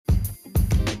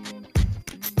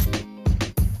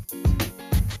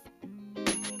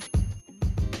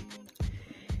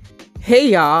Hey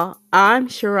y'all, I'm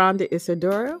Sharonda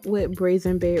Isadora with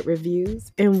Brazen Bed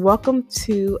Reviews, and welcome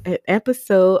to an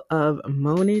episode of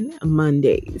Moaning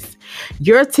Mondays,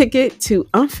 your ticket to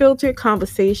unfiltered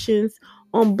conversations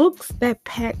on books that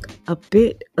pack a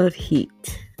bit of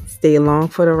heat. Stay along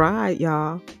for the ride,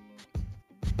 y'all.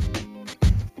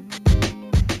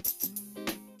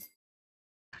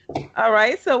 All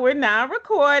right, so we're now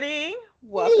recording.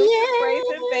 Welcome to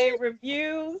Brazen Bed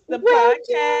Reviews, the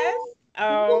podcast.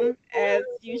 As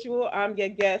usual, I'm your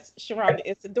guest, Sharonda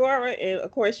Isadora, and of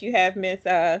course, you have Miss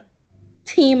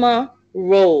Tima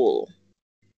Roll.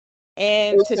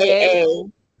 And today,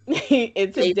 AKA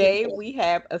and today we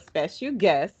have a special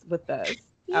guest with us. This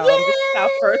is our Yay!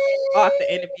 first author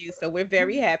interview, so we're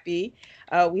very happy.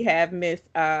 We have Miss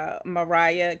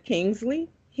Mariah Kingsley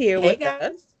here Hey with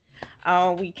guys.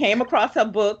 us. We came across her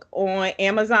book on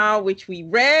Amazon, which we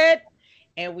read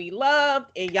and we loved.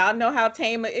 And y'all know how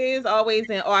Tama is, always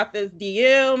in author's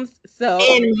DMs. So,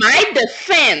 In my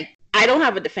defense, I don't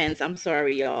have a defense. I'm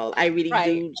sorry, y'all. I really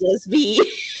do just be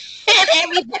in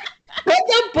everything. But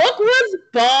the book was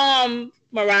bomb,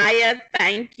 Mariah.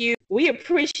 Thank you. We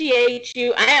appreciate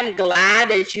you. I am glad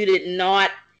that you did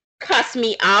not cuss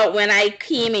me out when I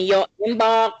came in your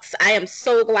inbox. I am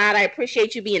so glad. I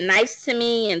appreciate you being nice to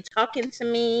me and talking to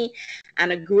me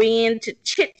and agreeing to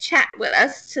chit chat with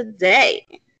us today.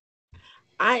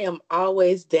 I am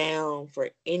always down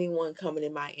for anyone coming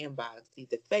in my inbox,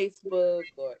 either Facebook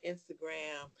or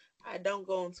Instagram. I don't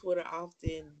go on Twitter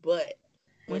often, but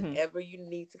whenever you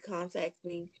need to contact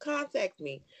me, contact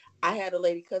me. I had a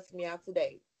lady cuss me out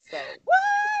today. So what?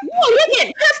 Oh, you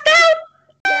getting cussed out?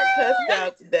 Got cussed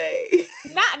out today.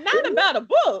 Not about a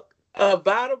book.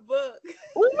 About a book.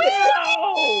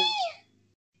 Really?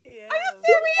 Yeah. Are you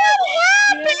serious?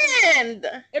 What happened?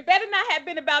 It better not have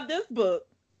been about this book.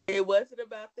 It wasn't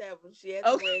about that one. She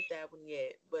hasn't read that one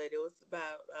yet, but it was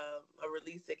about a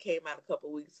release that came out a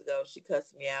couple weeks ago. She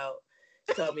cussed me out.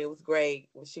 She told me it was great,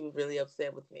 and she was really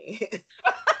upset with me.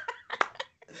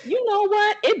 You know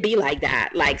what? It be like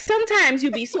that. Like sometimes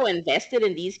you be so invested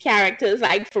in these characters,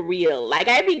 like for real. Like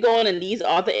I be going in these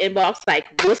author inbox, like,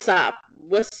 what's up?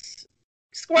 What's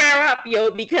square up,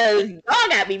 yo? Because y'all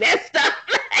got me messed up.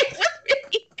 Like, it's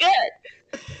really good.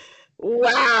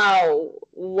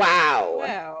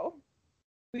 Wow.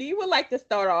 We would like to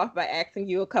start off by asking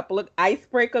you a couple of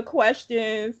icebreaker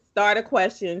questions, starter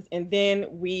questions, and then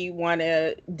we want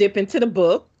to dip into the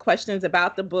book, questions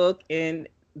about the book and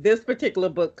this particular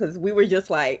book, because we were just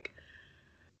like,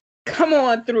 come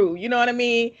on through, you know what I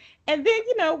mean? And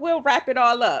then, we'll wrap it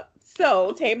all up.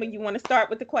 So, Tama, you want to start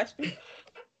with the question?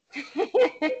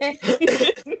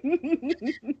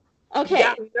 Okay. You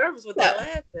got me nervous with that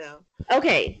laugh now.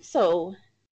 Okay, so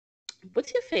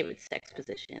what's your favorite sex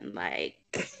position? Like,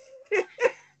 just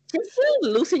to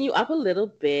loosen you up a little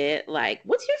bit. Like,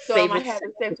 what's your favorite? Am I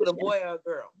having sex with a boy or a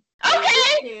girl?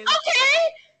 Okay.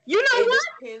 You know what?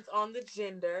 It depends on the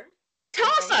gender.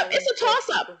 Toss up. It's a toss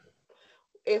up.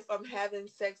 If I'm having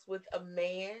sex with a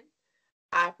man,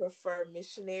 I prefer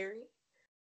missionary.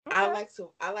 Okay. I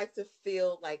like to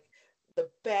feel like the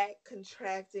back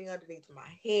contracting underneath my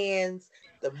hands,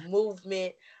 the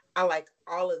movement. I like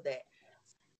all of that.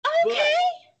 Okay.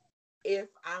 But if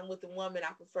I'm with a woman,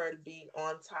 I prefer to be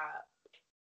on top,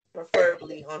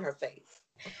 preferably on her face.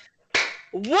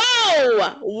 Whoa.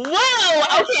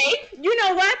 Okay. You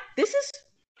know what? This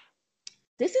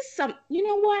is some, you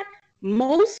know what?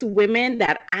 Most women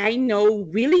that I know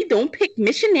really don't pick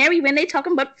missionary when they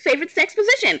talking about favorite sex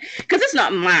position, because it's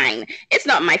not mine. It's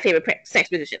not my favorite sex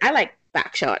position. I like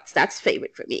back shots. That's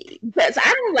favorite for me, because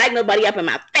I don't like nobody up in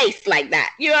my face like that.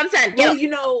 You know what I'm saying?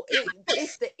 Well,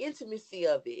 it's the intimacy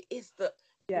of it. It's the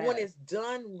when it's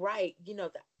done right.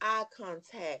 The eye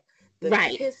contact, the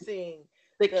kissing,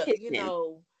 the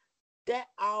kissing. That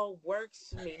all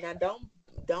works for me. Now, don't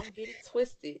get it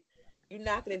twisted. You're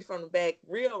knocking it from the back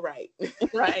real right.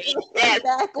 Right.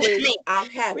 Exactly. I'm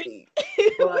happy.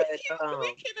 But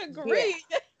we can agree.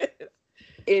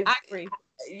 Yeah. I agree.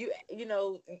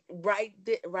 Right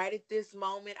at this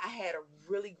moment, I had a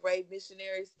really great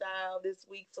missionary style this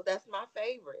week, so that's my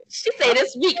favorite. She said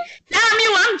this week. Damn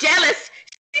you, I'm jealous.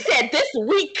 She said this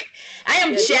week. I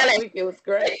am jealous. This week it was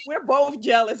great. We're both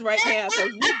jealous right now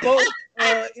because we both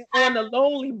on the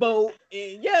lonely boat,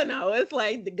 and it's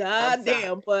like the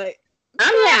goddamn. But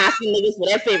I'm here asking niggas for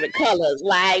their favorite colors.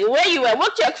 Like, where you at?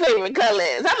 What's your favorite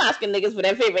colors? I'm asking niggas for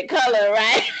their favorite color,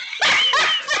 right?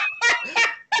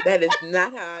 That is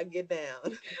not how I get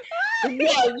down.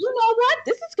 Yeah, you know what?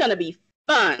 This is gonna be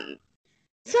fun.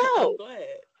 So,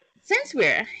 since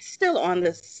we're still on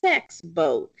the sex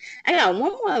boat, I got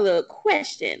one more little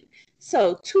question.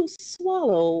 So, to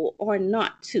swallow or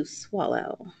not to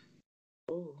swallow?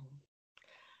 Ooh.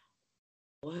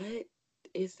 What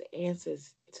is the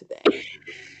answers to that?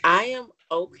 I am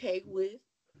okay with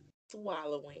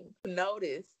swallowing.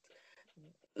 Notice,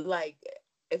 like,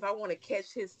 if I want to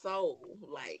catch his soul,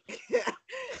 like,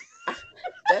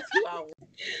 that's who I want.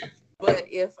 But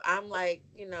if I'm like,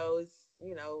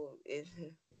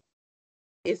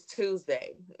 it's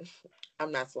Tuesday,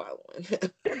 I'm not swallowing.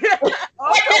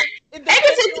 Also, it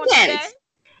depends.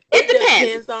 It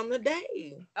depends on the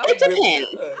day. It depends.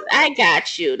 Really, I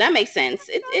got you. That makes sense.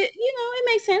 It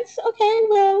makes sense. Okay,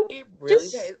 well, it really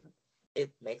does.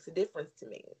 It makes a difference to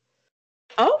me.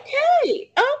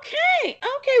 Okay.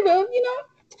 Well,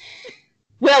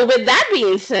 Well, with that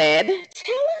being said,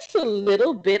 tell us a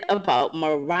little bit about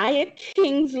Mariah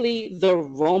Kingsley, the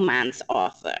romance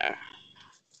author.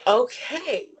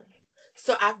 Okay.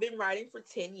 So I've been writing for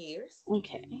 10 years.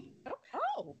 Okay.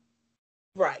 Oh.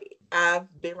 Right. I've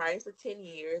been writing for 10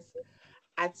 years.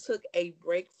 I took a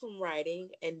break from writing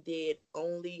and did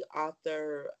only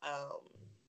author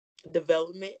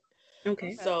development.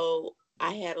 Okay. So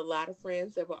I had a lot of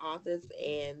friends that were authors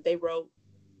and they wrote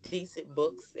decent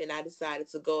books, and I decided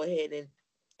to go ahead and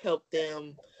help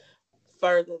them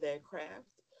further their craft.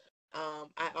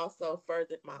 I also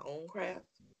furthered my own craft.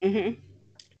 Mm-hmm.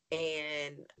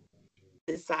 And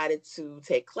decided to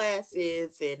take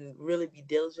classes and really be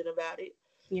diligent about it.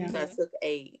 Yeah. So I took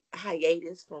a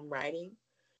hiatus from writing,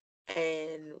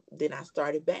 and then I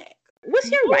started back. What's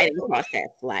your writing process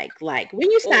like? Like when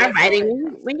you start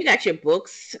writing, when you got your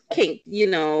books,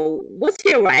 what's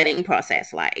your writing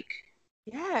process like?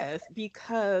 Yes,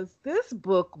 because this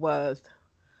book was.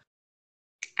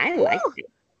 I liked it.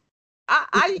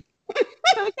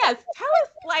 So yes, tell us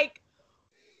like.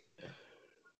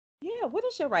 Yeah, what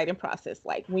is your writing process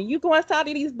like when you go inside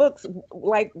of these books?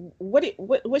 Like,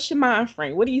 what's your mind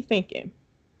frame? What are you thinking?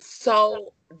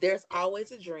 So there's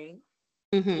always a dream.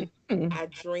 Mm-hmm. I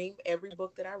dream every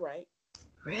book that I write.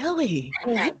 Really?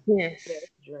 I have the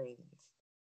best dreams.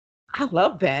 I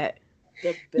love that.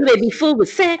 Do they be full with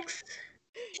sex?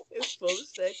 It's full of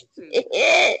sex too.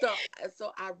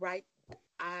 So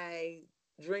I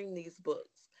dream these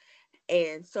books.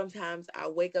 And sometimes I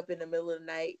wake up in the middle of the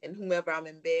night, and whomever I'm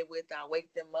in bed with, I'll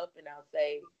wake them up and I'll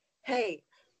say, hey,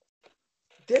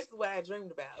 this is what I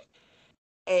dreamed about.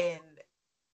 And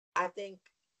I think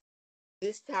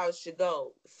this is how it should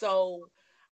go. So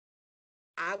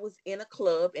I was in a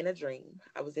club in a dream.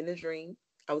 I was in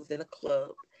a club.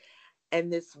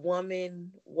 And this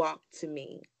woman walked to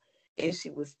me. And she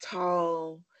was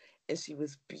tall. And she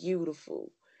was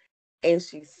beautiful. And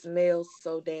she smelled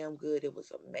so damn good. It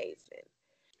was amazing.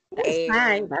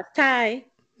 That's Ty.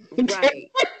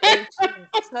 Right. And she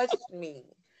touched me.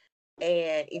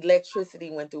 And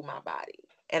electricity went through my body.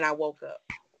 And I woke up.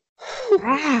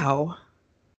 Wow.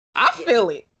 I feel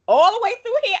it. All the way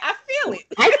through here, I feel it.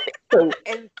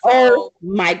 And so, oh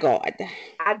my God.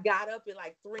 I got up at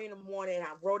like 3 a.m. and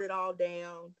I wrote it all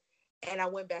down. And I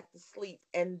went back to sleep.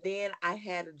 And then I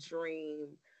had a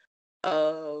dream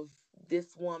of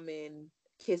this woman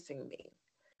kissing me.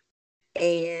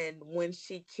 And when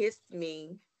she kissed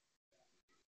me,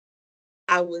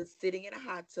 I was sitting in a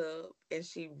hot tub and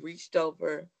she reached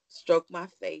over, stroked my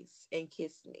face, and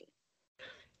kissed me.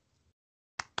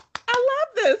 I love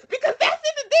this because that's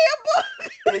in the damn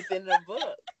book. It's in the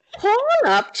book. Hold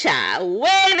up, child.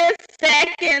 Wait a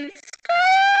second.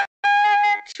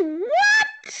 What?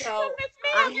 So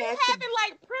I had having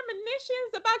like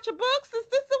premonitions about your books. Is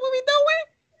this what we doing?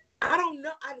 I don't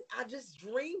know. I just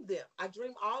dreamed them. I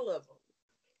dream all of them.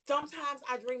 Sometimes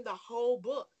I dream the whole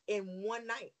book in one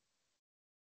night.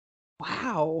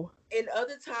 Wow. And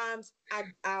other times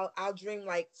I'll dream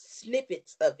like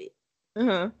snippets of it.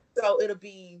 Uh-huh. So it'll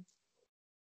be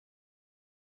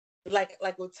like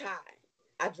with Ty.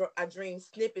 I dream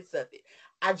snippets of it.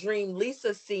 I dream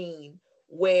Lisa's scene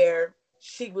where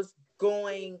she was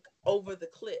going over the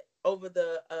cliff, over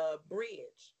the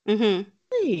bridge. Mm-hmm.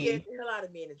 He scared the hell out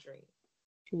of me in a dream.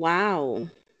 Wow.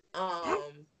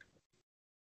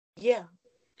 Yeah.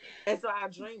 And so I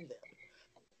dreamed them.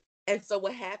 And so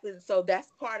what happens, so that's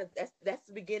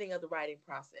the beginning of the writing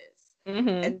process. Mm-hmm.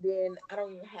 And then I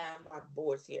don't even have my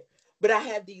boards here, but I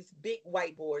have these big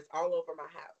whiteboards all over my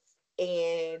house.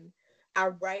 And I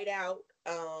write out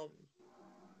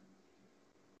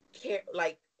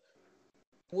like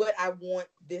what I want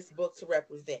this book to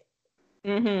represent.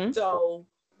 Mm-hmm. So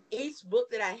each book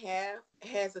that I have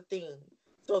has a theme.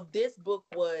 So this book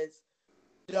was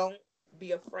Don't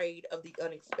Be Afraid of the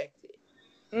Unexpected.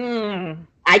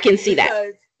 I can see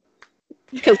that.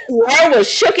 Because Laura was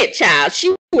shook it, child.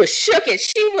 She was shook it.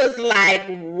 She was like,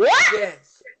 what?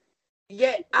 Yes.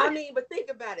 Yeah, I mean, but think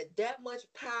about it. That much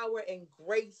power and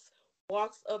grace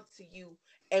walks up to you,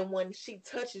 and when she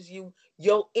touches you,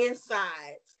 your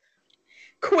insides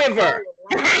quiver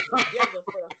together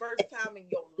for the first time in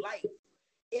your life.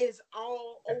 Is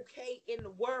all okay in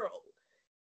the world.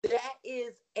 That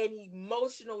is an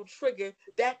emotional trigger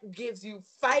that gives you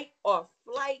fight or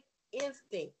flight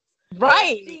instincts.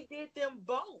 Right. And she did them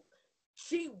both.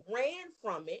 She ran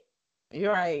from it.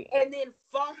 You're right. And then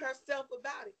fought herself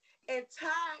about it. And Ty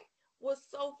was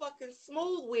so fucking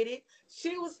smooth with it.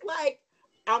 She was like,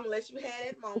 I'm gonna let you have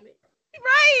that moment.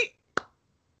 Right.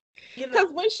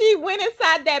 Because when she went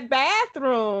inside that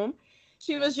bathroom,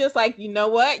 she was just like, you know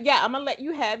what? Yeah, I'm gonna let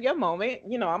you have your moment.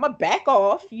 I'm gonna back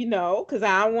off, because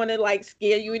I don't want to like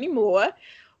scare you anymore.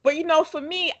 But for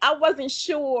me, I wasn't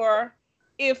sure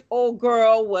if old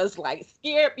girl was like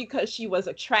scared because she was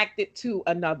attracted to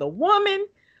another woman.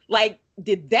 Like,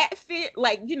 did that fit?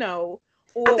 Like, or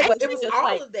I think it was all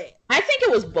like, of that. I think it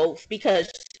was both,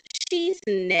 because she's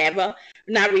never.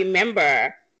 Now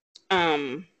remember,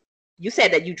 you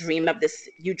said that you dreamt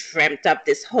up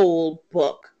this whole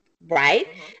book, right?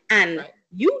 Mm-hmm. And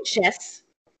you just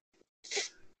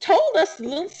told us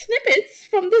little snippets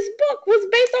from this book was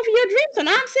based off of your dreams. And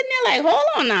I'm sitting there like, hold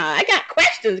on now, I got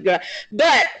questions, girl.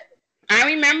 But I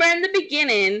remember in the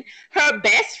beginning, her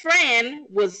best friend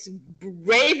was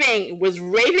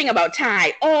raving about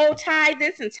Ty. Oh, Ty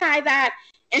this and Ty that.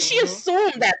 And she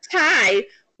assumed that Ty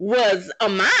was a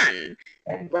man.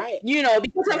 Right.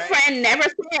 Because her friend never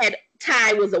said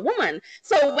Ty was a woman.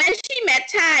 So when she met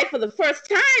Ty for the first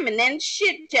time, and then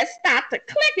shit just started to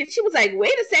click, and she was like,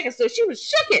 wait a second. So she was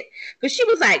shook it, because she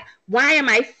was like, why am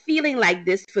I feeling like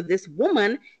this for this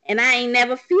woman? And I ain't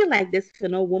never feel like this for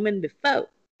no woman before.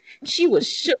 She was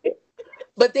shook.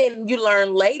 But then you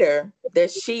learn later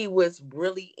that she was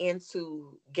really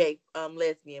into gay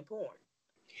lesbian porn.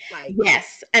 Like,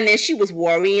 yes, and then she was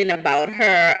worrying about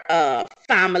her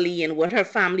family and what her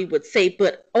family would say.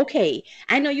 But okay,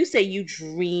 I know you say you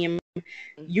dream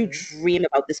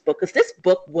about this book, because this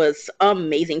book was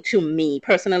amazing to me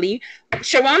personally.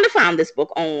 Sharonda found this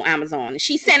book on Amazon.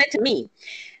 She sent it to me,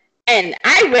 and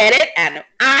I read it and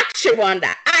asked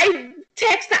Sharonda. I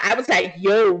texted her. I was like,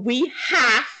 "Yo, we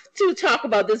have to talk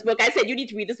about this book." I said, you need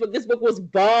to read this book. This book was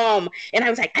bomb. And I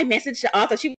was like, I messaged the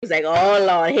author. She was like, oh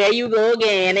Lord, here you go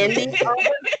again. And because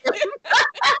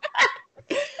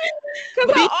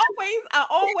I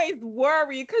always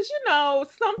worry, because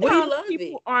sometimes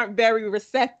people aren't very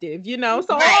receptive, so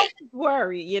I always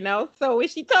worry, so when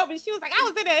she told me, she was like, I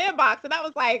was in the inbox, and I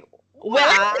was like,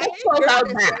 well,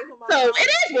 so it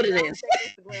is what it is.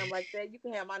 Instagram like that. You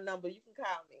can have my number. You can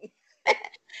call me.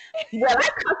 Well, I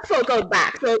cuss folk out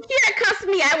back. So if you had cussed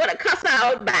me, I would have cussed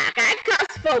out back. I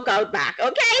cuss folk out back,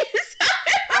 okay?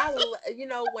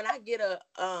 When I get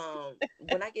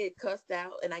cussed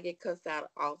out, and I get cussed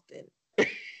out often,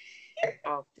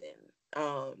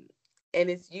 and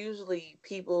it's usually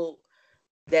people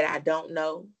that I don't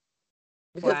know,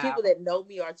 because people that know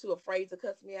me are too afraid to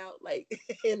cuss me out, like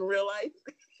in real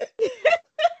life.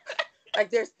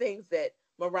 Like there's things that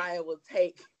Mariah will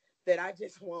take that I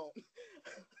just won't.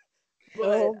 But,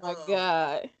 oh my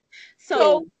God.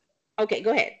 So okay,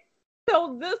 go ahead.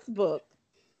 So this book,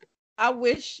 I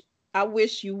wish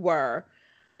you were.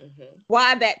 Mm-hmm.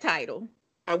 Why that title?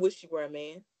 I wish you were a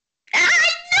man. I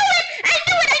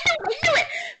knew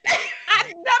it. I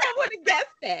never would have guessed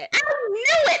that. I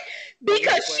knew it,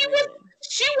 because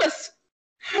she was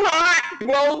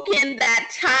heartbroken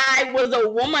that Ty was a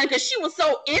woman, because she was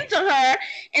so into her,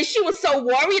 and she was so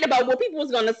worried about what people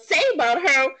was going to say about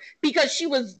her, because she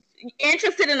was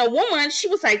interested in a woman. She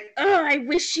was like, oh, I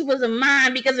wish she was a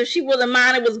man, because if she was a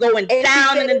man, it was going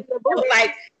down. And then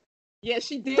like, yeah,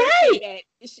 she did say that,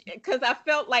 because I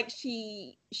felt like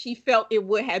she felt it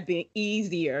would have been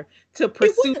easier to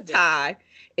pursue Ty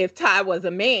if Ty was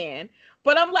a man.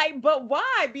 But I'm like, but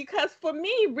why? Because for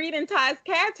me, reading Ty's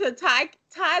character, Ty's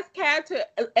character,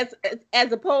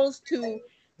 as opposed to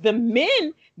the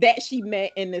men that she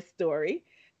met in this story,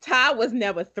 Ty was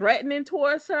never threatening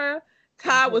towards her.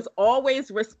 Ty was always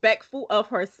respectful of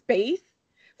her space.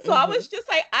 So I was just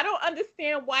like, I don't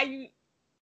understand why you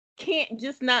can't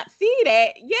just not see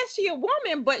that. Yes, she's a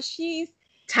woman, but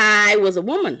Ty was a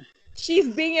woman. she's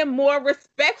being more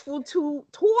respectful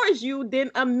towards you than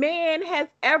a man has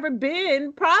ever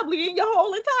been probably in your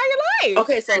whole entire life.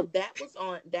 Okay, so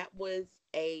that was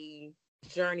a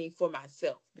journey for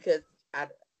myself because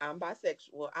I'm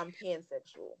bisexual. I'm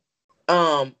pansexual.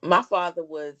 My father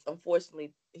was,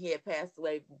 unfortunately, he had passed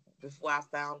away before I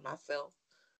found myself.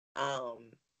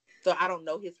 So I don't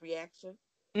know his reaction.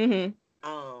 Mm-hmm.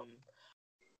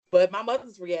 But my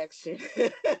mother's reaction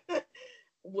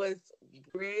was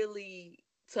really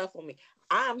tough on me.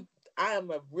 I am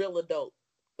a real adult,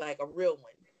 like a real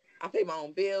one. I pay my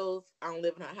own bills. I don't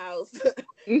live in her house.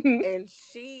 And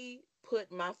she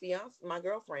put my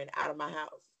girlfriend out of my house.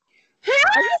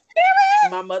 Are you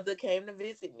serious? My mother came to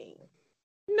visit me.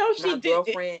 No, she didn't. My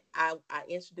girlfriend, I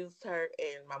introduced her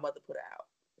and my mother put her out.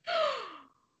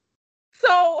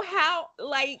 So how,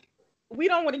 like, we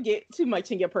don't want to get too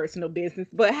much in your personal business,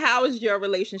 but how is your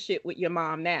relationship with your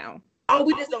mom now? Oh,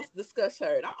 we just don't discuss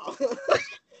her at all.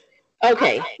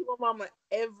 Okay. I talk to my mama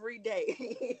every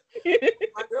day.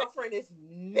 My girlfriend is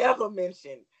never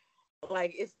mentioned.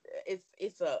 Like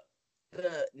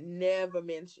the never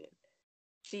mentioned.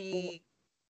 She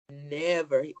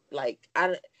never, like,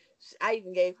 I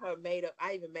even made up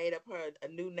her a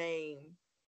new name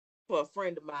for a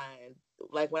friend of mine.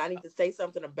 Like, when I need to say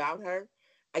something about her,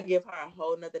 I give her a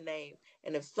whole nother name.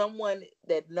 And if someone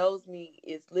that knows me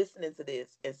is listening to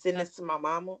this and send this to my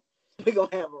mama, we're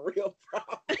gonna have a real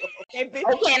problem.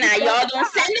 Okay, now y'all don't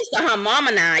send this to her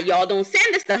mama now. Y'all don't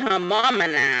send this to her mama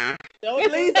now.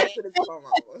 Don't leave that to my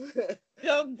mama.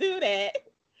 Don't do that.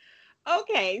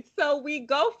 Okay, so we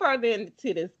go further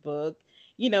into this book.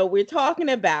 You know, we're talking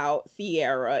about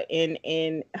Sierra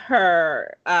and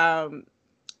her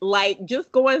like,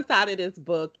 just go inside of this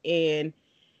book and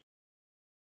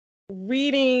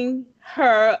reading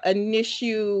her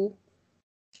initial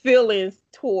feelings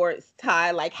towards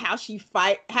Ty, like how she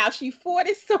fought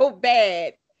it so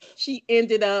bad, she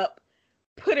ended up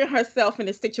putting herself in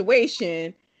a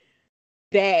situation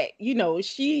that, you know,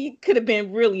 she could have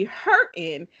been really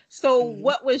hurting. So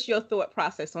what was your thought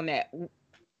process on that?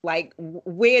 Like,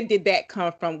 where did that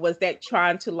come from? Was that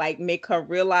trying to, like, make her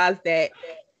realize that,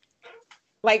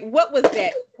 like, what was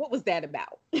that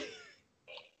about?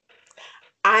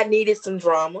 I needed some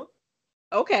drama.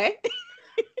 Okay.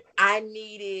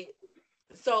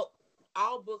 So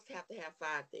all books have to have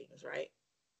 5 things, right?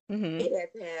 Mm-hmm. It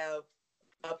has to have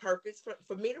a purpose.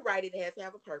 For me to write it, it has to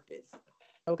have a purpose.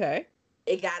 Okay.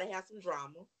 It got to have some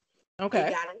drama. Okay.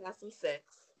 It got to have some sex.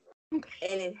 Okay.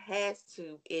 And it has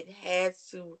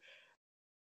to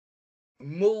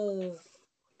move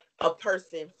a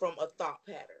person from a thought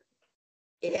pattern.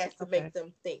 It has to make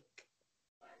them think.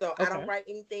 So I don't write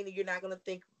anything that you're not going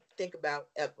to think about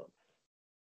ever.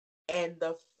 And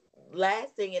the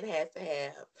last thing it has to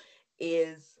have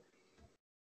is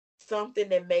something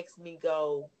that makes me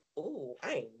go, "Ooh,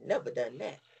 I ain't never done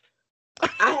that."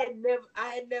 I had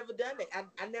never done it.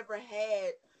 I never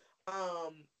had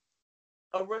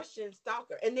a Russian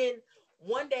stalker. And then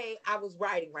one day I was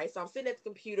writing, right? So I'm sitting at the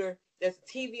computer, there's a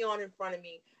TV on in front of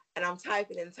me, and I'm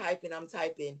typing.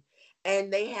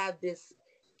 And they have this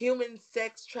human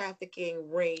sex trafficking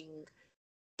ring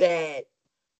that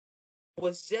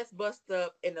was just busted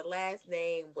up, and the last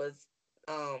name was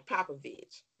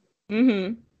Popovich.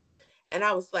 Mm-hmm. And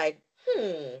I was like,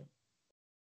 human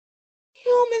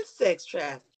sex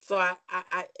trafficking. So I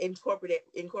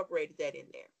incorporated that in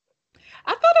there.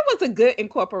 I thought it was a good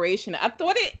incorporation. I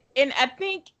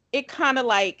think it kind of,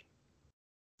 like,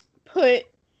 put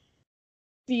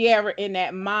Sierra in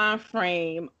that mind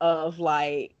frame of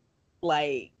like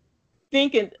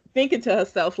thinking to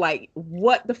herself, like,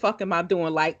 what the fuck am I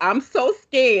doing? Like, I'm so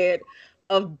scared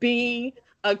of being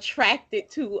attracted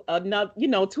to another, you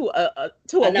know, to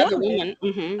another woman,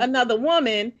 another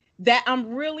woman, that I'm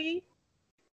really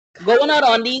going out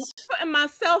on these, putting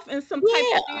myself in some type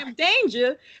of damn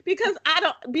danger because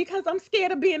I'm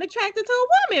scared of being attracted to a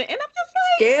woman, and I'm just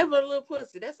like, scared of a little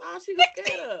pussy. That's all she was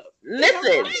scared of.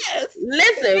 Listen.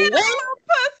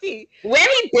 When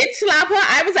he did slap her,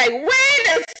 I was like, wait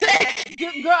a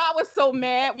second. Girl, I was so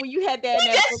mad when you had that. He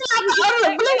just slapped her out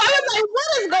of the blue. I was like, what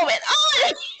is going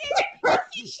on?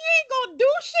 She ain't gonna do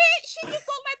shit. She just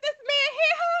gonna let this man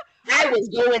hit her. I was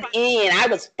going in.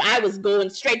 I was going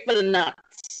straight for the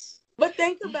nuts. But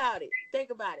think about it.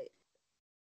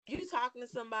 You talking to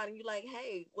somebody, you like,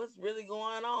 hey, what's really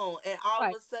going on? And all of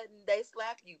a sudden they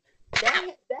slap you.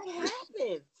 That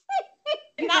happens.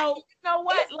 You know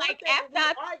what? Like,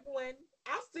 after arguing,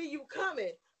 I see you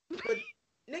coming, but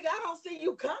nigga, I don't see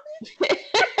you coming.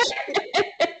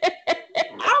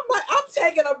 I'm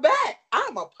taken aback.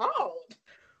 I'm appalled.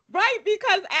 Right,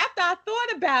 because after I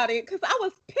thought about it, because I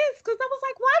was pissed, because I was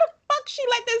like, why the fuck she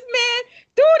let this man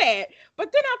do that?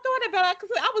 But then I thought about it,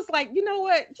 because I was like, you know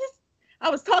what? I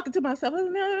was talking to myself. I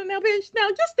was like, no, bitch, no,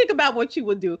 just think about what you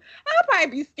would do. I'll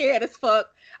probably be scared as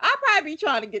fuck. I'll probably be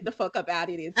trying to get the fuck up out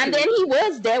of this. And then he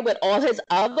was there with all his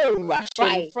other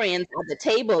Russian friends at the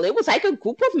table. It was like a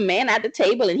group of men at the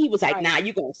table, and he was like, "Nah,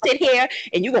 you gonna sit here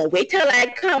and you gonna wait till I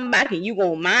come back, and you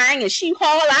gonna mind." And she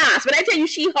hauled ass. When I tell you,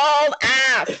 she hauled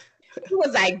ass. He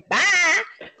was like, "Bye."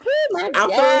 Oh my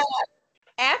God.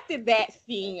 After that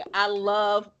scene, I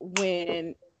love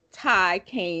when Ty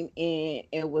came in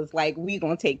and was like, "We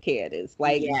gonna take care of this.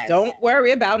 Like, don't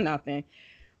worry about nothing.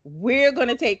 We're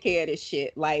gonna take care of this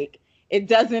shit. Like, it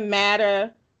doesn't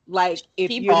matter. Like,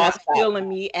 if you're not feeling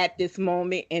me at this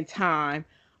moment in time,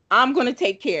 I'm gonna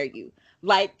take care of you."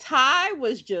 Like, Ty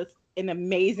was just an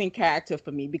amazing character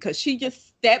for me because she just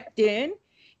stepped in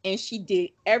and she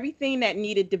did everything that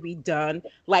needed to be done.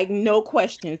 Like, no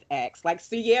questions asked. Like,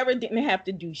 Sierra didn't have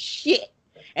to do shit.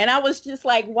 And I was just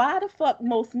like, why the fuck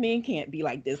most men can't be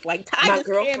like this? Like, Ty just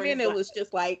came in, it was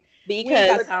just like, because we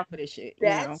ain't got time for this shit.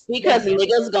 Because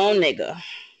niggas gon' nigga.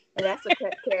 And that's a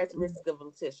characteristic of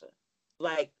Letitia.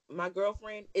 Like, my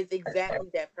girlfriend is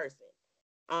exactly that person.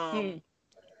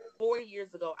 4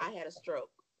 years ago, I had a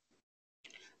stroke.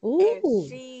 Ooh. And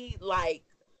she, like,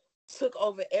 took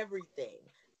over everything.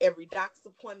 Every doctor's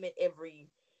appointment, everything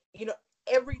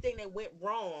that went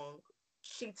wrong,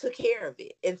 she took care of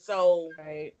it. And so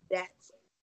that's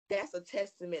a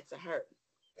testament to her.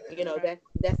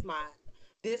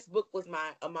 This book was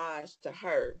my homage to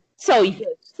her.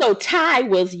 So Ty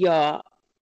was your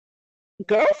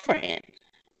girlfriend.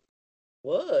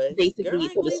 Was basically,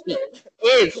 so to speak.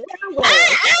 Is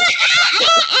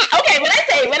okay, when I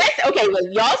say okay, well,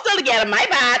 y'all still together, my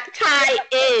bad. Ty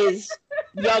is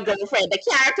your girlfriend. The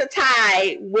character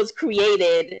Ty was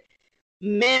created,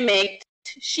 mimicked,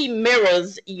 she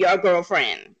mirrors your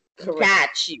girlfriend. Correct.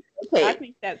 Got you. Okay. I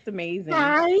think that's amazing.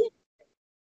 Ty,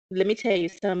 let me tell you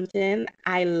something.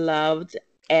 I loved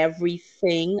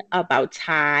everything about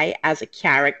Ty as a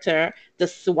character, the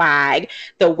swag,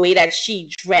 the way that she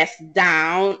dressed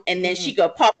down, and then she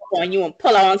could pop up on you and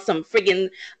pull on some friggin'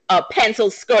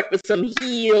 pencil skirt with some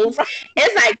heels.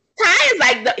 It's like Ty is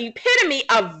like the epitome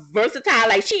of versatile.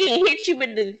 Like, she can hit you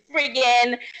with the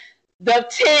friggin' the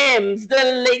Timbs,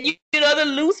 the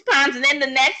loose pants, and then the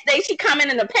next day she come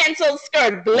in a pencil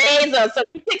skirt, blazer, some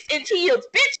 6-inch heels.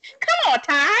 Bitch, come on,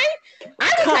 Ty.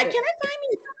 I was like, can I find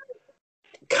me?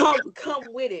 Come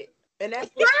with it. And that's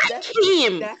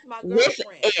my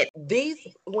girlfriend.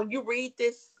 When you read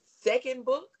this second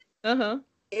book,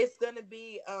 it's gonna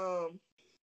be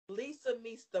Lisa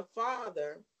meets the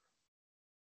father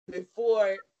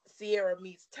before Sierra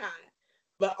meets Ty,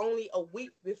 but only a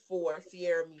week before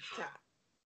Sierra meets Ty.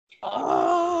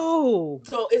 Oh,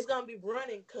 so it's gonna be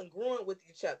running congruent with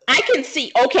each other. I can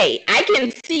see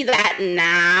that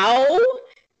now.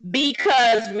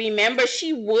 Because remember,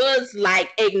 she was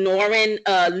like ignoring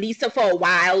Lisa for a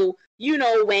while. You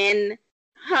know, when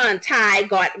her and Ty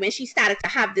when she started to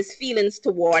have these feelings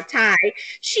toward Ty,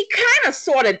 she kind of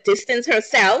sort of distanced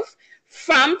herself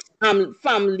from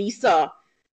Lisa.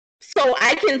 So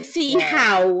I can see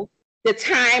how the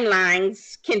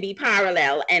timelines can be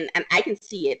parallel, and I can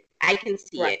see it. I can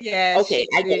see it. Yeah. Okay.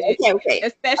 Okay.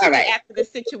 Especially after the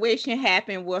situation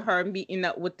happened with her meeting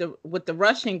up with the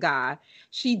Russian guy,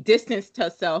 she distanced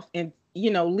herself, and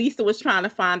Lisa was trying to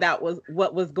find out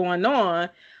what was going on,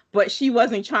 but she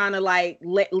wasn't trying to like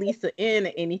let Lisa in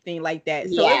or anything like that.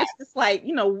 So it was just like,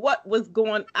 what was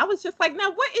going. I was just like,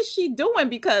 now what is she doing?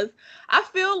 Because I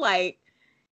feel like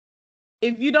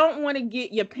if you don't want to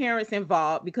get your parents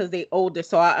involved because they older,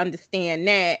 so I understand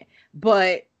that,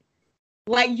 but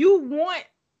like, you want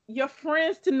your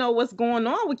friends to know what's going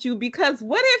on with you, because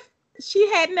what if she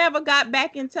had never got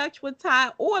back in touch with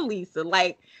Ty or Lisa?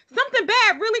 Like, something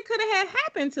bad really could have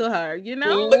happened to her,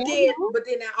 But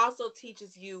then that also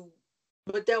teaches you,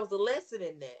 but there was a lesson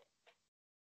in that.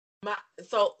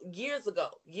 So years ago,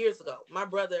 my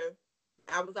brother,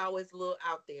 I was always a little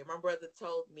out there. My brother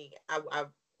told me, I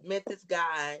met this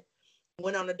guy,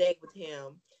 went on a date with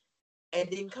him, and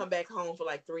didn't come back home for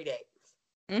like 3 days.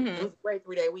 It was a great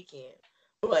 3-day weekend,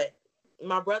 but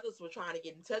my brothers were trying to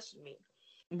get in touch with me.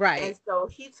 Right. And so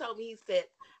he told me, he said,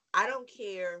 I don't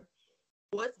care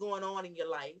what's going on in your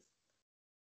life.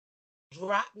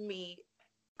 Drop me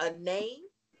a name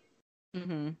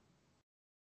and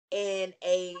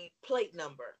a plate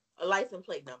number, a license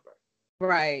plate number.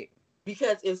 Right.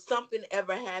 Because if something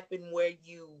ever happened where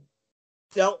you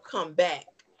don't come back,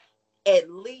 at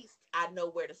least I know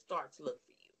where to start to look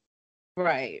for you.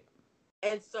 Right.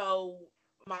 And so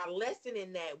my lesson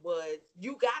in that was,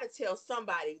 you got to tell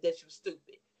somebody that you're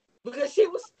stupid, because she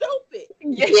was stupid.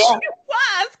 Yeah, she was.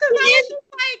 Because I was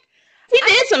just like, She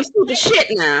did some stupid shit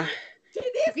now.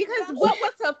 Because what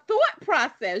was her thought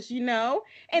process, you know?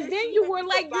 And then you were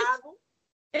like,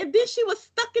 and then she was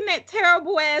stuck in that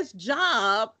terrible ass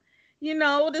job. You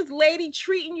know, this lady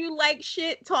treating you like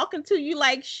shit, talking to you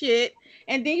like shit.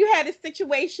 And then you had a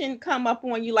situation come up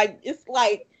on you. Like, it's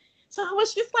like, so I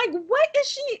was just like, what is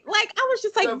she? Like, I was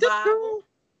just like, this girl.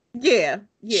 Yeah.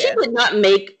 She did not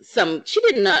make some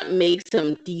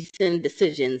decent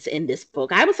decisions in this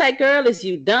book. I was like, girl, is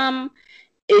you dumb?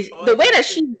 Is the way that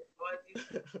she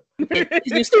is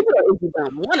you stupid or is you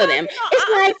dumb? One of them.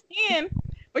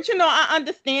 But I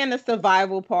understand the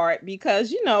survival part,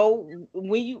 because when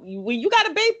you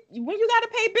gotta pay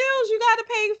bills, you gotta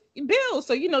pay bills.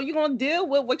 So you're gonna deal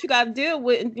with what you gotta deal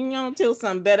with, until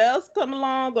something better else come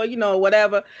along, or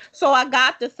whatever. So I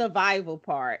got the survival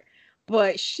part,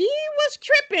 but she was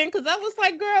tripping, because I was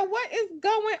like, girl, what is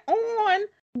going on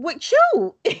with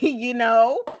you?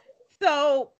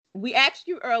 So we asked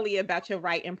you earlier about your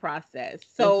writing process.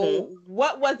 So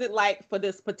what was it like for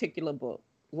this particular book?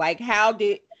 Like, how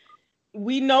did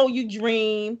we know you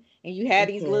dream and you had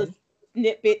these little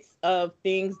snippets of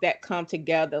things that come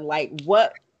together? Like,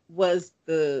 what was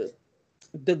the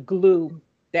glue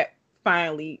that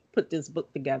finally put this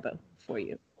book together for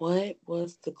you? What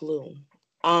was the glue?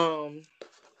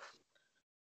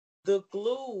 The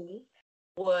glue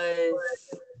was,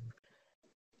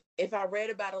 if I read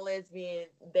about a lesbian,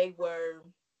 they were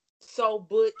so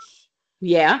butch.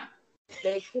 Yeah.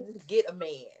 They couldn't get a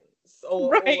man.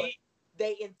 Or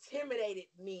they intimidated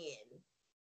men.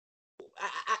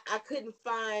 I couldn't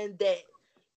find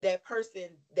that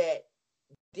person that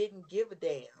didn't give a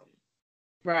damn.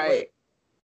 Right.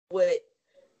 What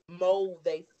mold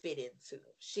they fit into.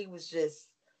 She was just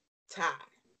Ty.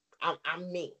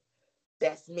 I'm me.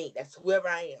 That's me. That's whoever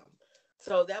I am.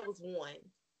 So that was one.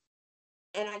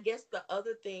 And I guess the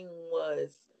other thing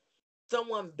was,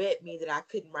 someone bet me that I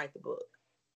couldn't write the book.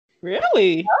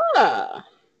 Really?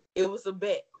 It was a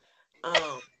bet.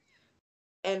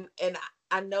 And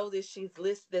I know that she's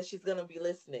gonna be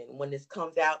listening when this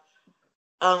comes out.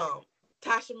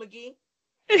 Tasha McGee.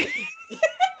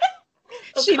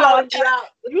 She lost out.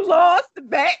 You lost the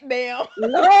bet now.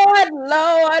 Lord.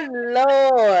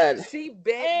 She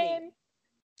bet me.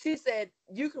 She said,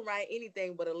 you can write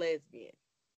anything but a lesbian.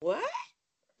 What?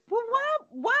 Well,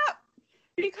 why?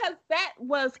 Because that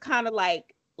was kind of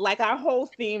like our whole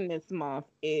theme this month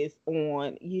is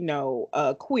on,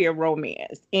 queer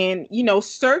romance. And,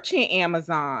 searching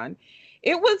Amazon,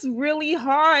 it was really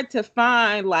hard to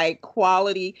find like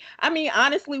quality. I mean,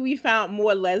 honestly, we found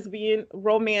more lesbian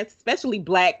romance, especially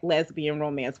Black lesbian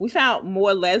romance. We found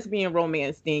more lesbian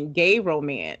romance than gay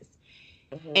romance.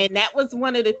 And that was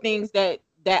one of the things that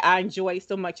I enjoyed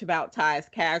so much about Ty's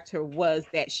character, was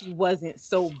that she wasn't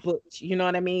so butch, you know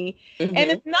what I mean? And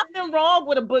it's nothing wrong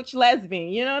with a butch lesbian,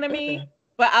 you know what I mean?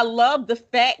 But I love the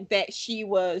fact that she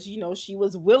was, she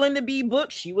was willing to be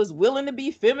butch, she was willing to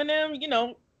be feminine,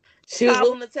 She was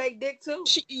willing to take dick too.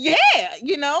 Yes,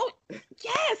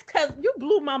 because you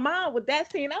blew my mind with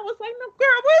that scene. I was like, no,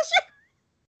 girl, where's she?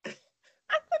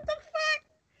 I said, the fuck?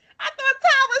 I thought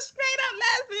Ty was straight up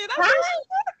lesbian.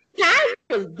 Ty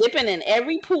was dipping in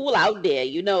every pool out there,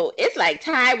 It's like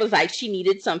Ty was like, she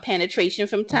needed some penetration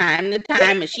from time to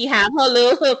time, and she had her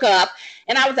little hookup.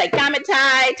 And I was like, damn it,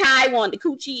 Ty wanted the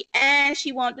coochie and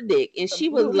she wanted the dick. And she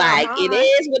was like, it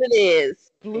is what it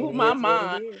is. Blew my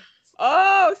mind.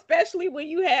 Oh, especially when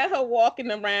you had her walking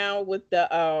around with the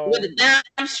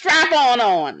damn strap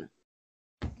on.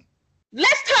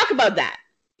 Let's talk about that.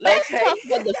 Let's talk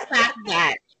about the fact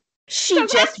that she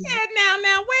just said, now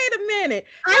wait a minute.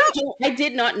 I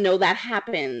did not know that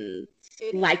happened.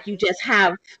 Like, you just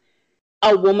have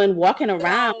a woman walking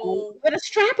around with a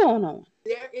strap on.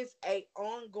 There is a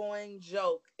ongoing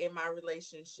joke in my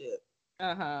relationship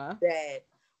that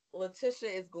Letitia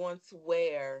is going to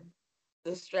wear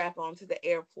the strap on to the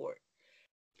airport,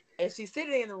 and she's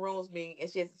sitting in the room with me,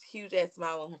 and she has this huge ass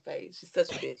smile on her face. She's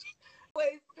such a bitch.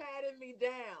 Always patting me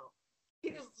down.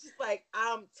 He was just like,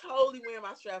 I'm totally wearing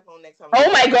my strap on next time.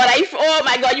 Oh my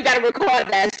god, you gotta record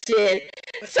that shit.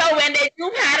 So when they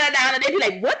do pat her down, and they be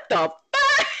like, what the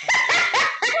fuck?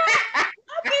 I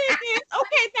mean,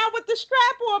 okay, now with the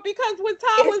strap on, because when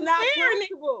Tom was not wearing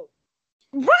comfortable.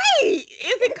 Right.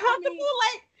 Is it comfortable?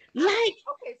 Like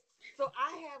okay, so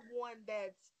I have one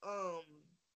that's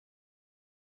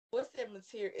what's that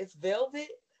material? It's velvet,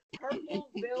 purple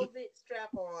velvet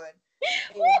strap on.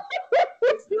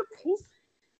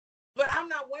 But I'm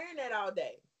not wearing that all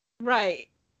day. Right.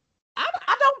 I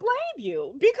don't blame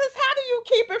you, because how do you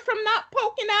keep it from not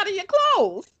poking out of your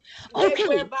clothes? They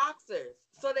wear boxers.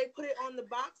 So they put it on the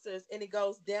boxers, and it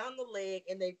goes down the leg,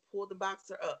 and they pull the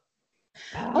boxer up.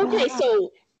 Okay,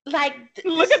 so like,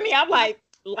 look at me. I'm like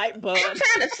light bulb. I'm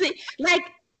trying to see, like,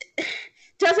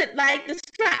 does it like the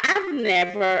strap? I've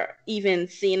never even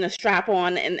seen a strap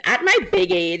on, and at my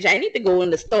big age, I need to go in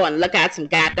the store and look at some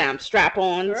goddamn strap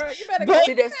ons. Girl, you better go.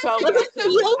 See, that's totally I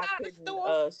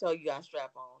couldn't show you guys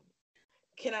strap on.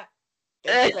 Can I?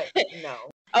 No.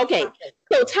 Okay,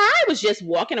 so Ty was just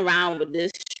walking around with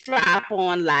this strap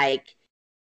on, like,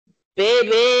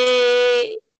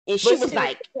 baby, and she was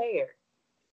like, prepared.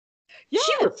 Yeah.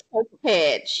 She was so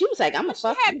prepared. She was like, I'm a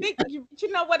fuck. She had big, you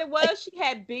know what it was? She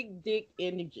had big dick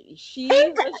energy. She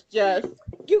was just,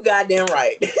 you goddamn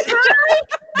right.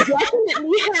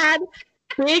 Definitely had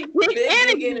big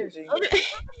energy. I mean,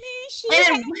 she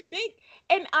had big,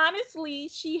 and honestly,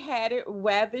 she had it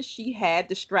whether she had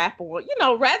the strap on. You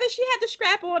know, rather she had the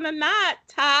strap on or not.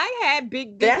 Ty had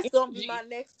big dick energy. That's gonna be my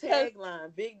next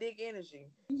tagline: big dick energy.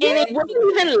 And it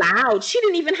wasn't even loud. She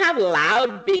didn't even have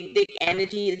loud big dick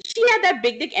energy. She had that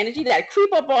big dick energy that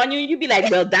creep up on you, and you'd be like,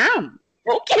 "Well, damn,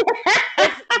 okay."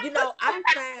 You know, I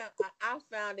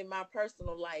found in my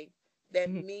personal life that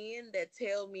men that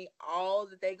tell me all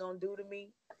that they gonna do to me,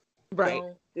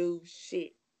 don't do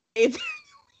shit.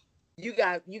 You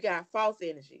got false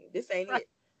energy. This ain't it.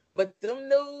 But them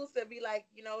news that be like,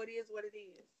 you know, it is what it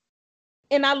is.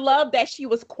 And I love that she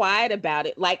was quiet about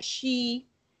it. Like she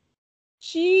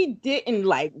didn't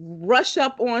like rush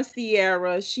up on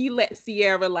Sierra. She let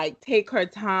Sierra like take her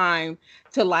time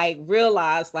to like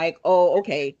realize like, oh,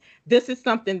 okay, this is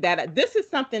something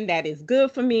that is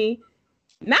good for me.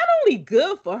 Not only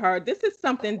good for her, this is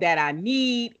something that I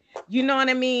need. You know what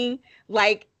I mean?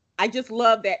 Like, I just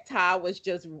love that Ty was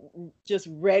just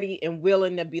ready and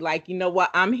willing to be like, you know what?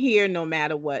 I'm here no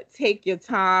matter what. Take your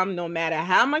time, no matter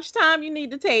how much time you need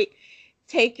to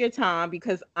take your time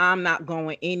because I'm not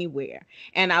going anywhere.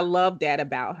 And I love that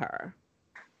about her.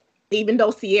 Even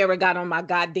though Sierra got on my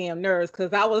goddamn nerves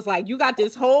because I was like, you got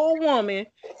this whole woman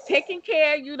taking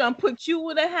care of you, done put you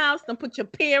in the house, done put your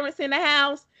parents in the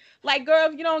house. Like, girl,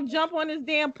 if you don't jump on this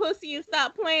damn pussy and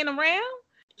stop playing around.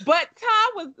 But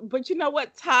you know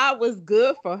what? Ty was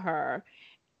good for her.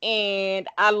 And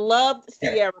I loved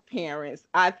Sierra's parents.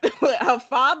 Her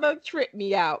father tripped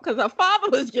me out because her father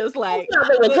was just like, her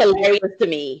father was hilarious to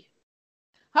me.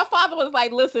 Her father was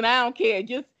like, listen, I don't care.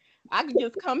 I could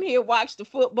just come here, watch the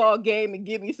football game, and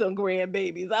give me some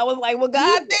grandbabies. I was like, well,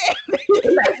 goddamn. He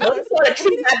was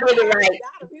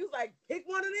like, pick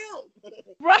one of them.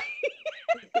 Right.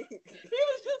 He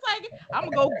was just like, I'm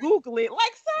going to go Google it.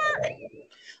 Like, sir.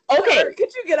 Okay. Sir,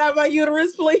 could you get out of my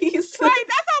uterus, please? Right.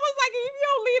 That's how I was like, if you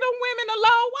don't leave them women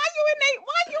alone, why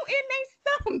you in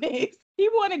their stomachs? He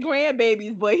wanted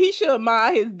grandbabies, but he should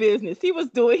mind his business. He was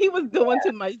doing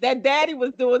too much. That daddy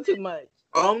was doing too much.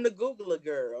 I'm the Googler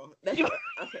girl. That's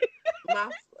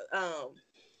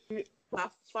my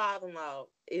father-in-law.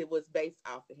 It was based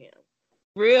off of him.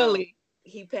 Really?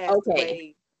 He passed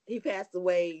away. He passed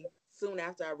away soon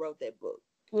after I wrote that book.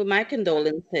 Well, my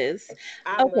condolences.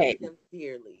 I love him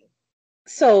dearly.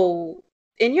 So,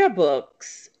 in your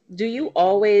books, do you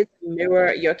always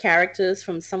mirror your characters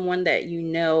from someone that you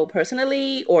know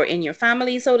personally or in your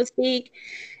family, so to speak?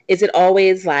 Is it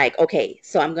always like, okay,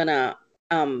 so I'm gonna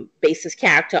base this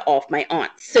character off my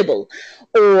aunt Sybil,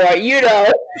 or you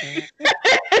know?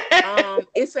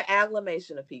 It's an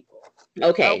amalgamation of people.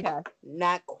 Okay.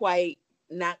 Not quite.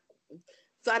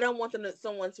 So I don't want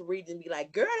someone to read and be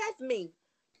like, "Girl, that's me."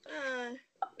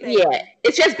 Yeah,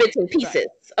 it's just bits and pieces.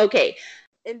 Right. Okay.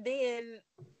 And then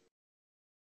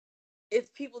it's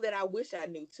people that I wish I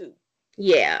knew too.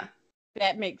 Yeah.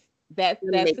 That's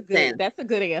a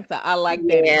good answer. I like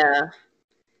that. Yeah.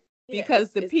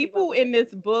 Because the people in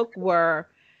this book were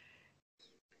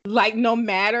like, no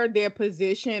matter their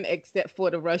position, except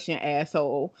for the Russian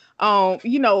asshole,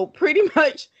 you know, pretty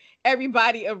much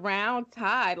everybody around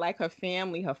Ty, like her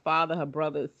family, her father, her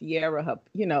brother, Sierra, her,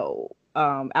 you know,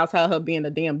 outside of her being a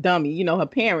damn dummy, you know, her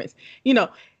parents, you know,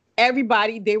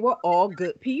 everybody, they were all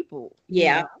good people.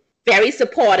 Yeah. You know? Very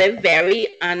supportive, very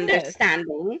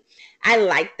understanding. Yes. I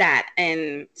like that.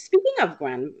 And speaking of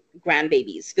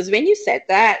grandbabies, because when you said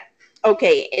that,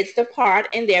 okay, it's the part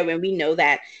in there when we know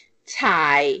that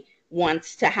Ty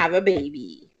wants to have a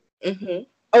baby. Mm-hmm.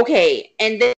 Okay,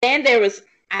 and then there was,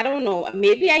 I don't know,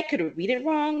 maybe I could read it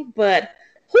wrong, but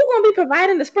who's gonna be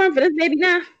providing the sperm for this baby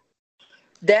now?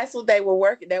 That's what they were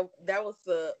working. That was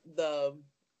the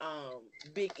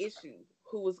big issue.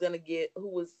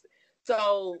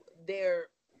 So their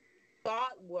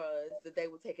thought was that they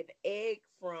would take an egg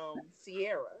from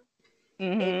Sierra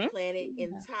and plant it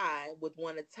in Ty with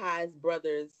one of Ty's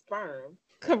brother's sperm.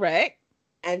 Correct.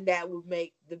 and that would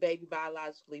make the baby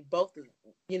biologically both of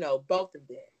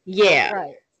them. Yeah.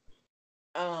 Right.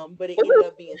 But it ended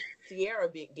up being Sierra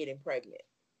getting pregnant.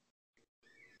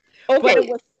 Okay. But it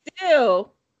was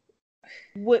still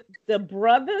with the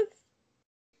brothers.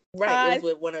 Right. It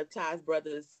was with one of Ty's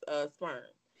brothers' sperm.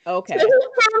 Okay. So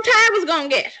who Ty was gonna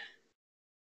get?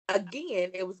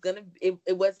 Again, it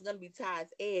wasn't gonna be Ty's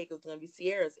egg. It was gonna be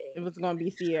Sierra's egg. It was gonna be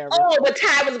Sierra. Oh, but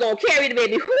Ty was gonna carry the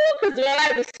baby. Who? Because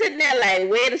I was sitting there like,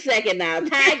 wait a second now.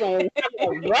 Ty gonna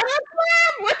run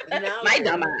up? No, my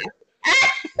dumb ass.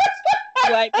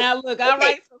 Like, now look, I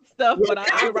write some stuff, but I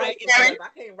can't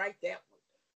write that one.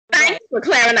 Thanks for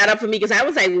clearing that up for me, because I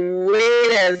was like,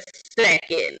 wait a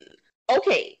second.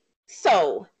 Okay,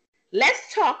 so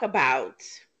let's talk about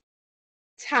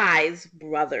Ty's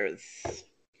brothers.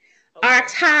 Okay. Are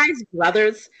Ty's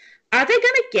brothers, are they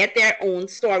gonna get their own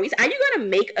stories? Are you gonna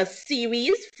make a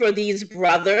series for these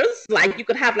brothers? Like, you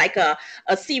could have like a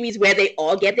series where they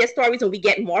all get their stories and we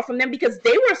get more from them, because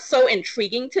they were so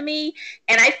intriguing to me.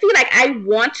 And I feel like I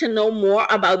want to know more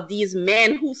about these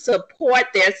men who support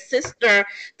their sister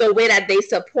the way that they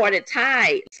supported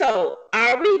Ty. So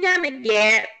are we gonna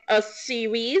get a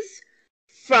series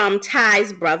from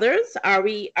Ty's brothers? Are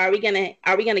we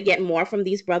gonna get more from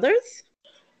these brothers?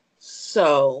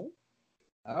 So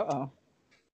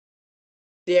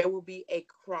there will be a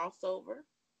crossover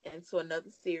into another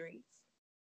series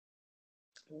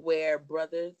where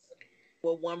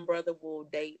one brother will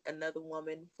date another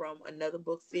woman from another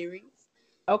book series.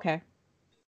 Okay.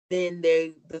 Then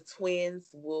the twins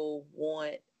will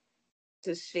want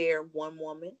to share one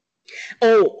woman.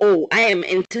 Oh, I am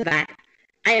into that.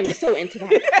 I am so into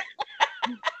that.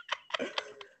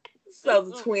 So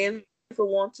the twins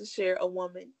will want to share a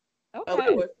woman. Okay. Of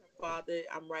course, her father,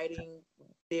 I'm writing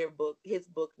his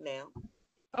book now.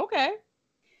 Okay.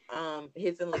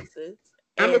 His and Lisa's.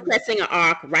 I'm requesting an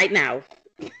arc right now.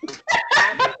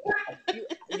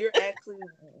 You're actually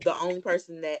the only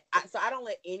person so I don't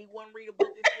let anyone read a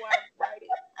book before I write it.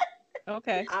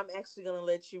 Okay. I'm actually going to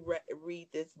let you read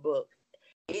this book.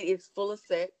 It is full of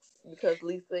sex because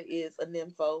Lisa is a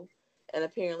nympho, and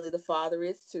apparently the father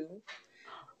is too.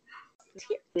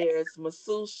 There's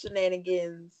masseuse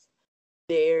shenanigans.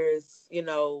 There's,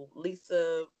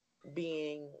 Lisa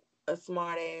being a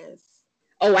smart ass.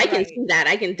 Oh, I can see that.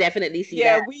 I can definitely see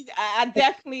that. Yeah, I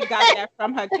definitely got that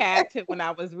from her character when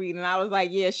I was reading. I was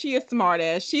like, yeah, she a smart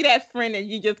ass. She that friend that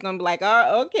you just gonna be like,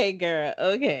 oh, okay, girl,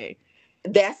 okay.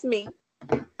 That's me.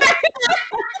 Okay.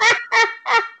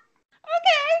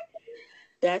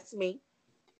 That's me.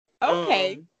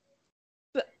 Okay.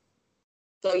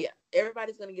 So yeah,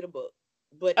 everybody's gonna get a book.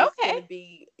 But it's gonna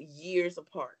be years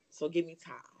apart, so give me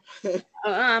time.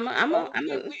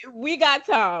 We got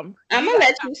time. I'm gonna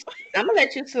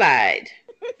let you slide.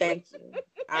 Thank you.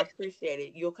 I appreciate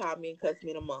it. You'll call me and cuss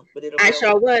me in a month, but I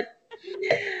sure would.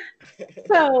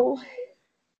 So,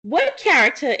 what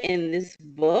character in this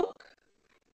book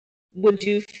would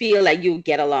you feel like you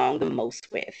get along the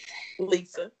most with?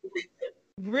 Lisa.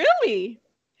 Really?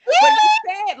 But you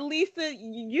said Lisa.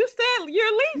 You said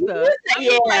you're Lisa.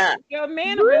 Yeah, like, you're a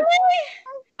man. Really?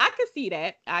 I could see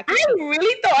that. I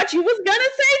really thought you was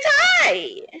gonna say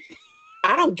Ty.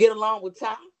 I don't get along with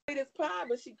Ty. It's Pie,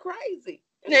 but she crazy.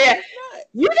 Yeah,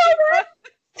 you know what?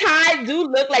 Ty do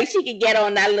look like she could get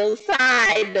on that little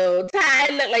side though. Ty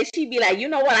look like she'd be like, you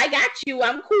know what? I got you.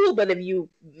 I'm cool. But if you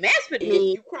mess with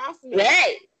me, you cross me,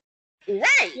 right? Yeah,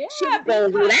 she's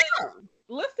gonna go down.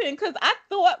 Listen, because I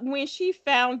thought when she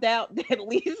found out that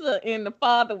Lisa and the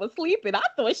father was sleeping, I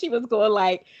thought she was going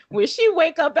like, when she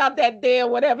wake up out that day or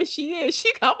whatever she is,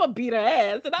 I'm going to beat her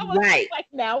ass. And I was like,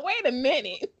 now, wait a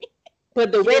minute.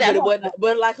 But the way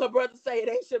but like her brother say, it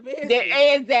ain't your business.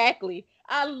 Exactly.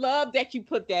 I love that you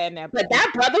put that in that. But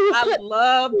that brother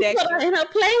love that put her in her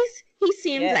place. He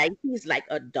seems like he's like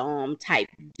a Dom type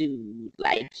dude.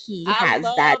 Like he has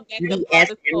that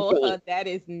BS. That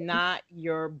is not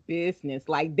your business.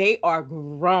 Like they are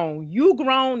grown. You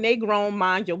grown, they grown.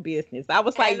 Mind your business. I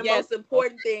was like, the most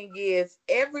important thing is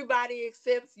everybody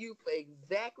accepts you for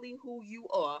exactly who you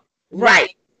are.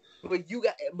 Right. But you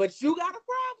got a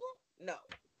problem? No.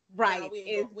 Right.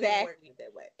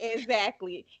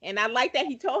 Exactly. And I like that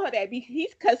he told her that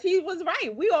because he was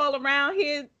right. We all around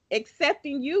here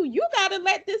accepting you. You gotta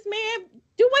let this man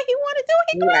do what he want to do.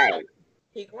 He grown.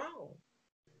 He grown.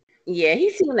 Yeah, he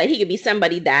seemed like he could be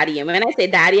somebody daddy. And when I say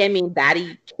daddy, I mean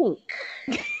daddy kink.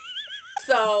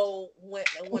 So when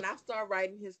I start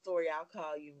writing his story, I'll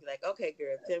call you and be like, okay,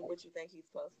 girl, tell me what you think he's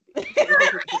supposed to be.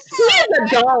 He's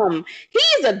a dom.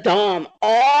 He's a dom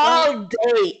all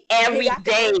day, every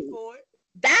day.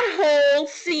 that whole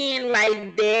scene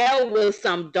right there was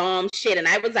some dumb shit. And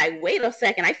I was like, wait a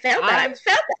second. I felt that.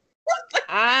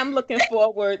 I'm looking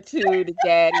forward to the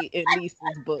Daddy and Lisa's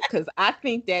book because I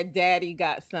think that Daddy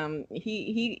got some.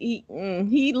 He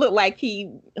looked like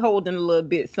he holding a little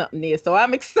bit something there, so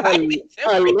I'm excited.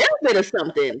 A little bit of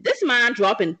something. This man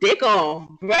dropping dick off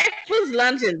breakfast,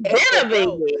 lunch, and dinner,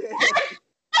 baby.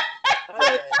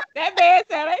 That man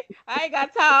said, I ain't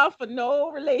got time for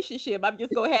no relationship. I'm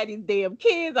just gonna have these damn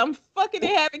kids. I'm fucking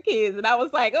and having kids, and I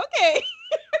was like, okay.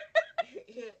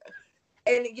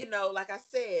 And you know, like I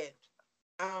said.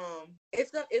 It's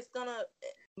gonna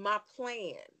my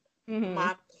plan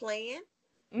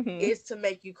is to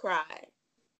make you cry.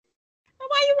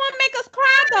 Why you want to make us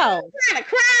cry though? I'm gonna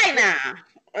cry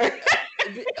now.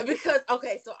 Because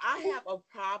so I have a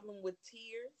problem with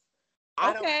tears.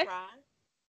 I don't cry.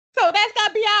 So that's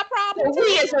gotta be our problem. So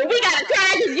we gotta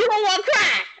cry because you don't want to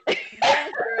cry.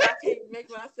 Yes, girl, I can't make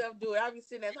myself do it. I be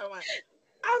sitting there talking about,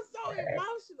 I'm so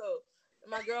emotional.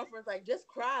 My girlfriend's like, just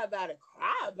cry about it.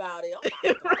 Cry about it. Oh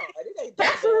my God. It ain't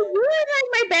That's really like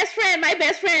my best friend. My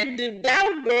best friend,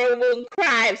 that girl wouldn't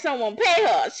cry if someone pay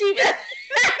her.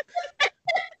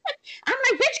 I'm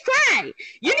like, bitch, cry.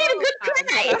 You need a good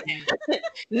cry.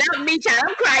 Not me, child.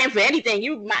 I'm crying for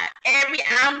anything.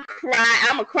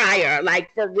 I'm a crier,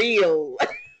 like for real.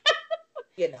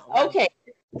 You know. Okay.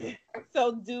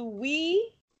 So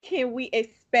can we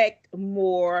expect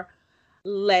more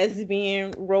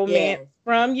lesbian romance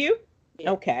from you?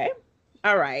 Okay.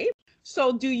 All right.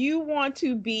 So do you want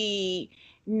to be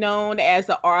known as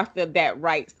an author that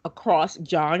writes across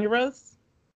genres,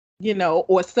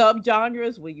 or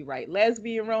subgenres? Will you write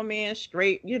lesbian romance,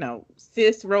 straight,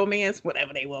 cis romance,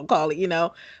 whatever they will call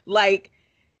it, like,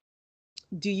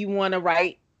 do you want to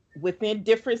write within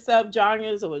different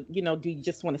subgenres, or, do you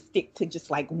just want to stick to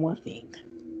just like one thing?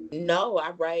 No,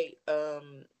 I write,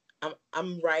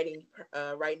 I'm writing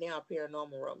right now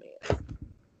paranormal romance.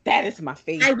 That is my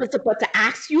favorite. I was about to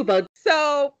ask you about.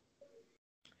 So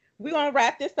we're gonna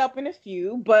wrap this up in a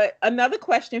few, but another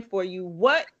question for you: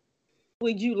 what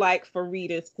would you like for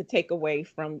readers to take away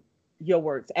from your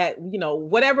works? At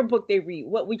whatever book they read,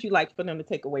 what would you like for them to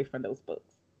take away from those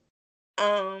books?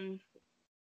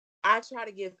 I try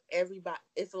to give everybody.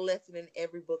 It's a lesson in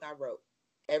every book I wrote.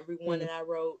 Every one that I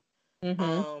wrote,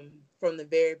 from the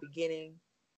very beginning.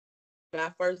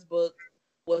 My first book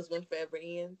was When Forever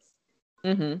Ends.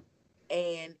 And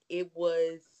it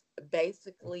was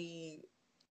basically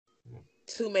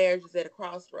two marriages at a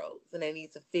crossroads, and they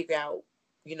need to figure out,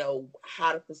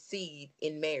 how to proceed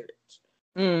in marriage.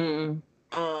 Down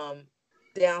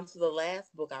to the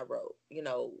last book I wrote,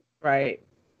 Right.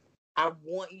 I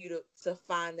want you to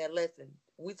find that lesson.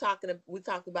 We talked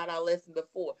about our lesson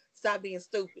before. Stop being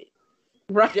stupid.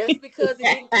 Right. Just because it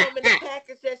didn't come in the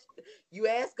package that you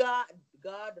ask God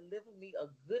deliver me a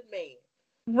good man.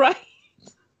 Right.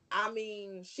 I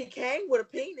mean, she came with a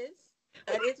penis,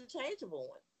 an interchangeable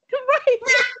one. Right.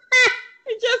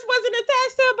 It just wasn't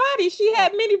attached to her body. She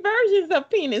had many versions of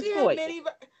penis. Baby,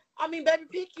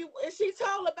 pick you. And she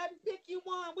told her, baby, pick you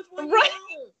one. Which one right.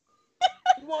 you want?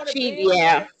 You want a big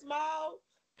one, small?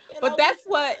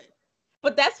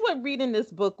 But that's what reading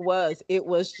this book was. It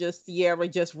was just Sierra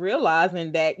just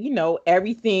realizing that,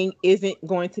 everything isn't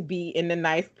going to be in the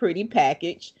nice, pretty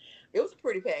package. It was a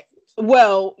pretty package.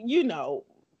 Well,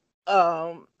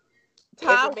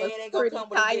 Ty was pretty,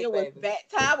 Ty was bad.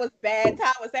 Ty was bad.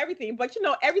 Ty was everything. But,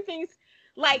 everything's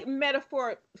like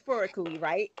metaphorically,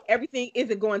 right? Everything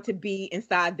isn't going to be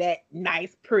inside that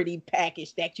nice, pretty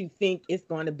package that you think it's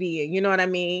going to be in. You know what I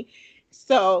mean?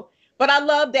 So, but I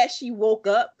love that she woke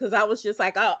up, because I was just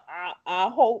like, I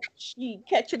hope she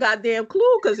catch a goddamn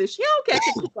clue, because if she don't catch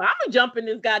a clue, I'm going to jump in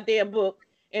this goddamn book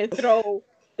and throw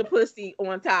the pussy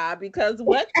on Ty, because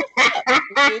what the fuck?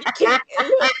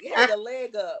 Look, you had a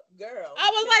leg up, girl. I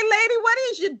was like, lady, what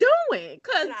is you doing?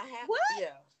 Because what? Yeah.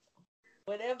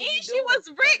 Whatever. And she was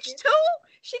rich too.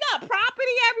 She got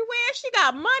property everywhere. She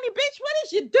got money, bitch. What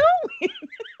is you doing?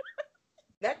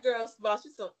 That girl bought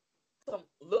you some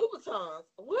Louboutins.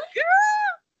 What?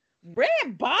 Girl,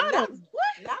 red bottoms.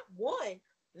 What? Not one,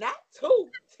 not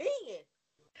two, 10.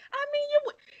 I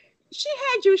mean, she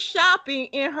had you shopping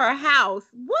in her house.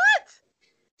 What?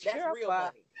 That's real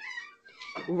money.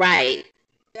 Right.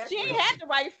 She ain't had the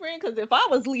right friend, because if I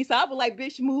was Lisa, I would like,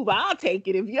 bitch, move. I'll take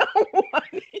it if you don't want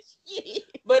it. Shit.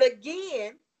 But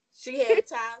again, she had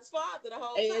Ty's father the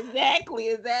whole time.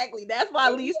 Exactly. That's why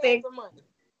Lisa said money.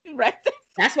 Right.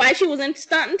 That's why she was in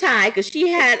Stunt and Ty, because she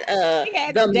had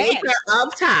the maker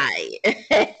of Ty.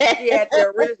 She had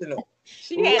the original.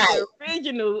 She had the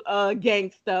original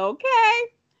gangster.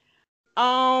 Okay.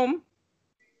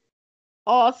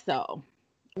 Also,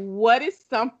 what is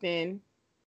something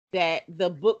that the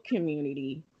book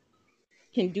community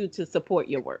can do to support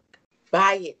your work?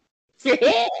 Buy it. That'll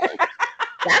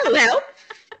help.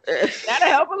 That'll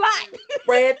help a lot.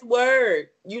 Spread the word.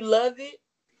 You love it.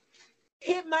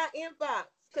 Hit my inbox.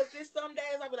 Because there's some days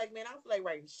I'll be like, man, I don't feel like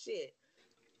writing shit.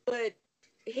 But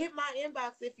hit my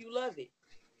inbox if you love it.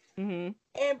 Mm-hmm.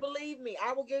 And believe me,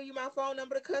 I will give you my phone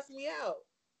number to cuss me out.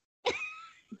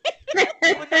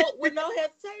 with no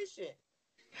hesitation.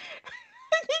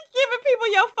 Giving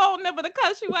people your phone number to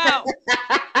cuss you out.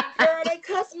 Girl, they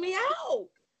cuss me out.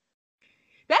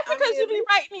 That's because you be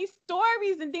writing these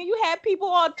stories and then you have people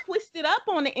all twisted up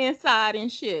on the inside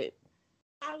and shit.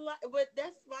 But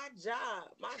that's my job.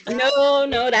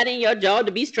 No, that ain't your job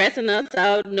to be stressing us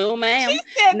out. No, ma'am. She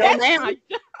said no, ma'am.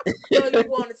 So you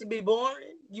want it to be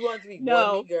boring? You want it to be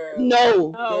boring, girl?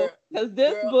 No. Because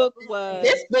this book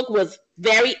was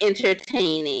very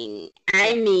entertaining.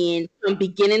 I mean, from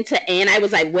beginning to end, I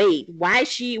was like, wait, I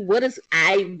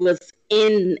was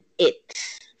in it.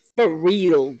 For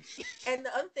real. And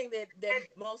the other thing that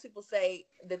most people say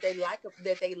that they like,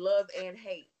 that they love and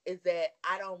hate, is that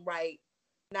I don't write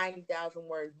 90,000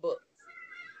 words books.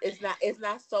 It's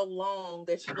not so long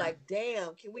that you're like,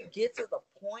 damn, can we get to the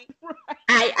point?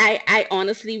 I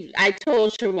honestly, I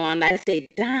told Sharon, I said,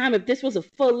 damn, if this was a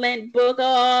full-length book,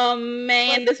 oh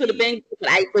man, this would have been.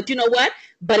 But you know what?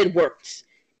 But it worked.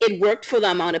 It worked for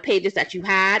the amount of pages that you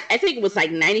had. I think it was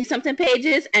like 90-something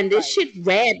pages, and this shit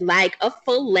read like a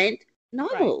full-length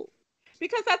novel. Right.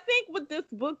 Because I think with this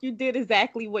book, you did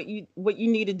exactly what you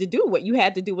needed to do, what you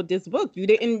had to do with this book. You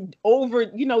didn't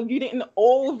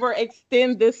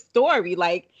overextend this story.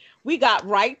 Like, we got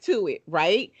right to it,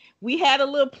 right? We had a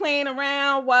little playing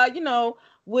around while,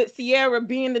 with Sierra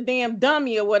being the damn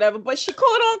dummy or whatever, but she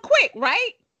caught on quick,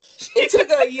 right? It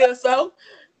took her a year or so.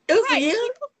 It was a year.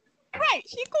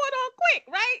 She caught on quick,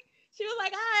 right? She was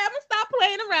like, all right, I'm going to stop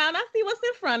playing around. I see what's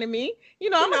in front of me.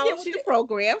 I'm going to get with the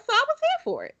program. So I was here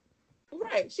for it.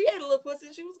 Right. She had a little pussy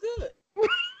and she was good.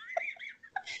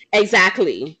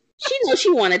 Exactly. She knows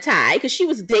she wanted Ty because she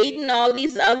was dating all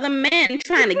these other men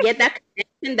trying to get that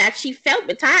connection that she felt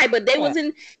with Ty, but it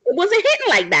wasn't hitting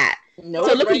like that. No,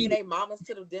 so bringing their mamas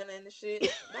to the dinner and the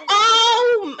shit.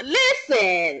 Oh,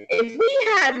 listen! If we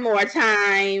had more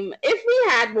time,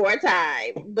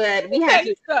 but we had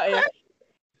to.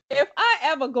 If I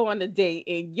ever go on a date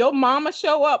and your mama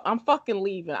show up, I'm fucking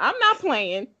leaving. I'm not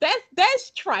playing.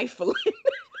 That's trifling.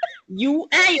 You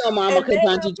and your mama could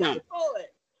bungee jump. And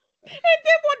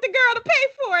then want the girl to pay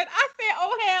for it. I said,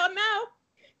 oh, hell no.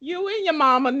 You and your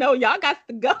mama, no, y'all got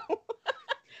to go.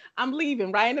 I'm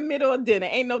leaving right in the middle of dinner.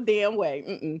 Ain't no damn way.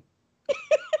 Mm-mm.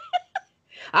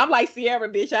 I'm like, Sierra,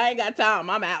 bitch, I ain't got time.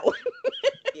 I'm out.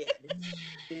 Yeah,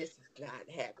 this is not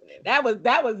happening. That was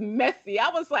messy. I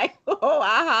was like, oh,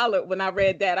 I hollered when I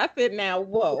read that. I said, now,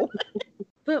 whoa.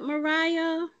 But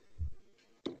Mariah,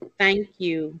 thank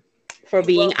you for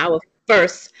being our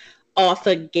first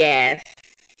author guest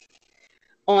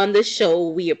on the show.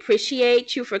 We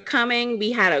appreciate you for coming.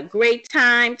 We had a great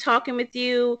time talking with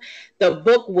you. The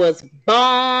book was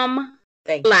bomb.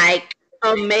 Like,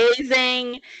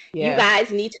 amazing. Yeah. You guys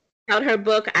need to check out her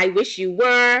book. I Wish You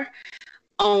Were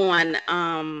on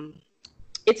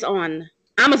it's on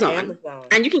Amazon.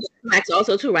 And you can get paperbacks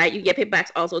also too, right? You get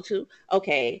paperbacks also too.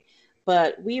 Okay.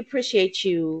 But we appreciate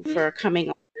you for coming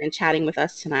on and chatting with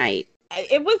us tonight.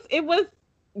 It was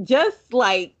just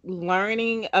like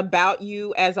learning about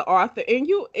you as an author and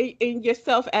you and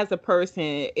yourself as a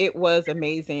person. It was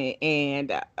amazing,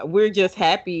 and we're just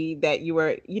happy that you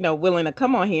were willing to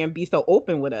come on here and be so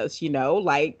open with us.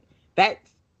 Like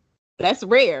that's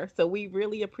rare, so we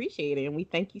really appreciate it and we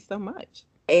thank you so much.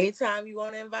 Anytime you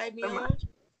want to invite me on,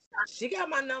 she got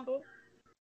my number.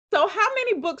 So how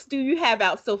many books do you have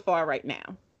out so far right now?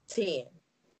 10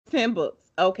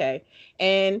 books. Okay.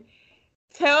 And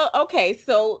so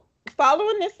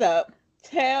following this up,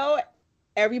 tell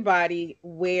everybody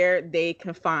where they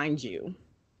can find you.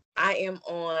 I am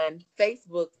on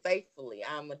Facebook faithfully.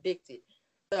 I'm addicted.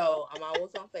 So I'm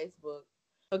always on Facebook.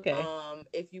 Okay.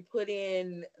 If you put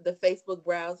in the Facebook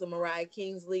browser Mariah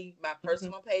Kingsley, my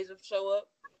personal page will show up,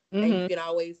 and you can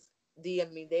always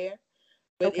DM me there.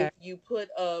 But if you put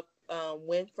up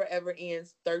When Forever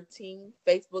Ends 13,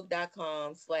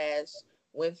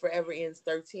 facebook.com/When Forever Ends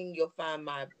 13, you'll find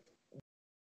my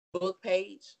book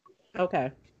page. Okay.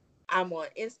 I'm on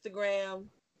Instagram.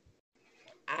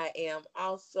 I am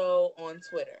also on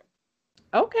Twitter.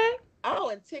 Okay. Oh,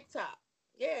 and TikTok.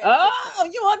 Yeah. Oh,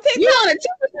 TikTok. You on TikTok? You on a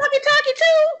TikTok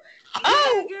too?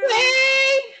 Oh,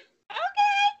 okay. Okay.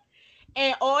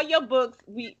 And all your books,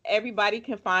 everybody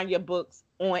can find your books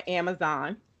on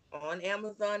Amazon. On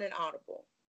Amazon and Audible.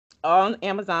 On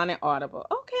Amazon and Audible.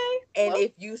 Okay. And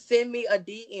if you send me a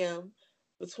DM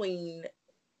between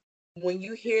when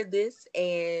you hear this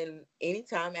and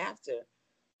anytime after,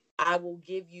 I will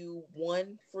give you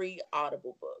one free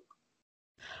Audible book.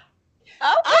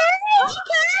 Okay.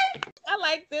 I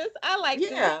like this.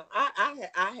 This.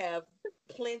 I have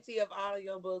plenty of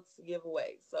audiobooks to give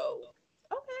away. So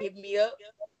hit me up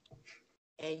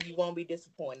and you won't be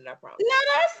disappointed, I promise. Now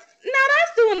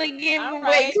that's doing a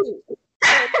giveaway too.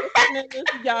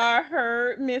 Y'all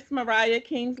heard Miss Mariah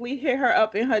Kingsley, hit her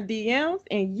up in her DMs,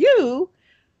 and you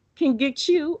can get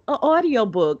you an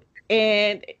audiobook.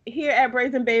 And here at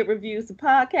Brazen Babe Reviews, the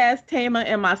podcast, Tama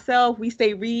and myself, we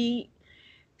say read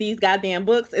these goddamn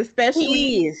books,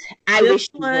 especially this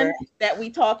one that we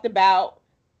talked about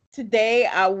today.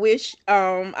 I wish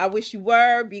you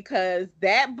were, because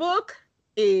that book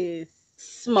is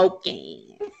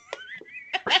smoking.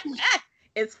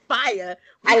 It's fire.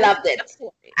 I loved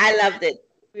it.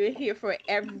 We're here for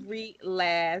every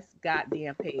last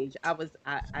goddamn page. I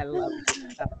love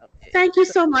it. Thank you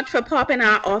so much for popping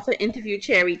our author interview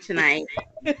cherry tonight.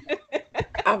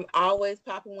 I'm always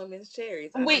popping women's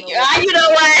cherries. You know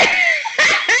what?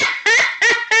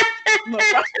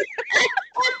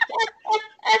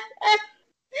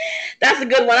 That's a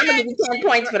good one. I'm gonna give you 10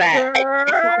 points for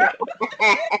that.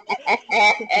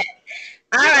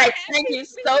 All right, thank you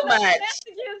so much.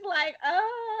 Just like,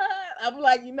 I'm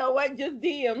like, you know what? Just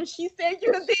DM. She said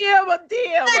you can DM a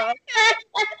DM.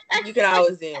 You can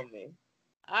always DM me.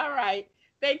 All right.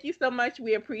 Thank you so much.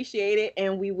 We appreciate it,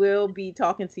 and we will be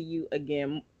talking to you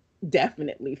again,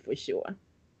 definitely, for sure.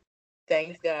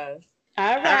 Thanks, guys.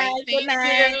 All right. Good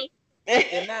night.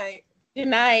 Good night. Good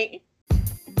night.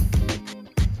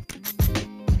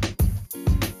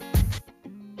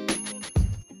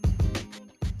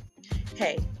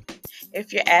 Hey,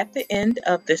 if you're at the end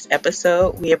of this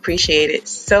episode, we appreciate it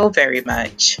so very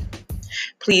much.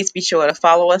 Please be sure to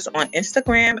follow us on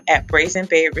Instagram at Brazen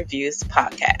Babe Reviews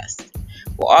Podcast.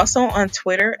 We're also on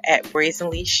Twitter at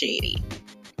Brazenly Shady.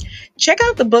 Check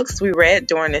out the books we read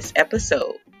during this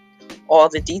episode. All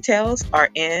the details are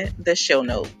in the show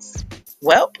notes.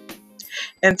 Well,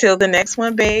 until the next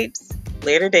one, babes,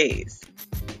 later days.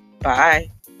 Bye.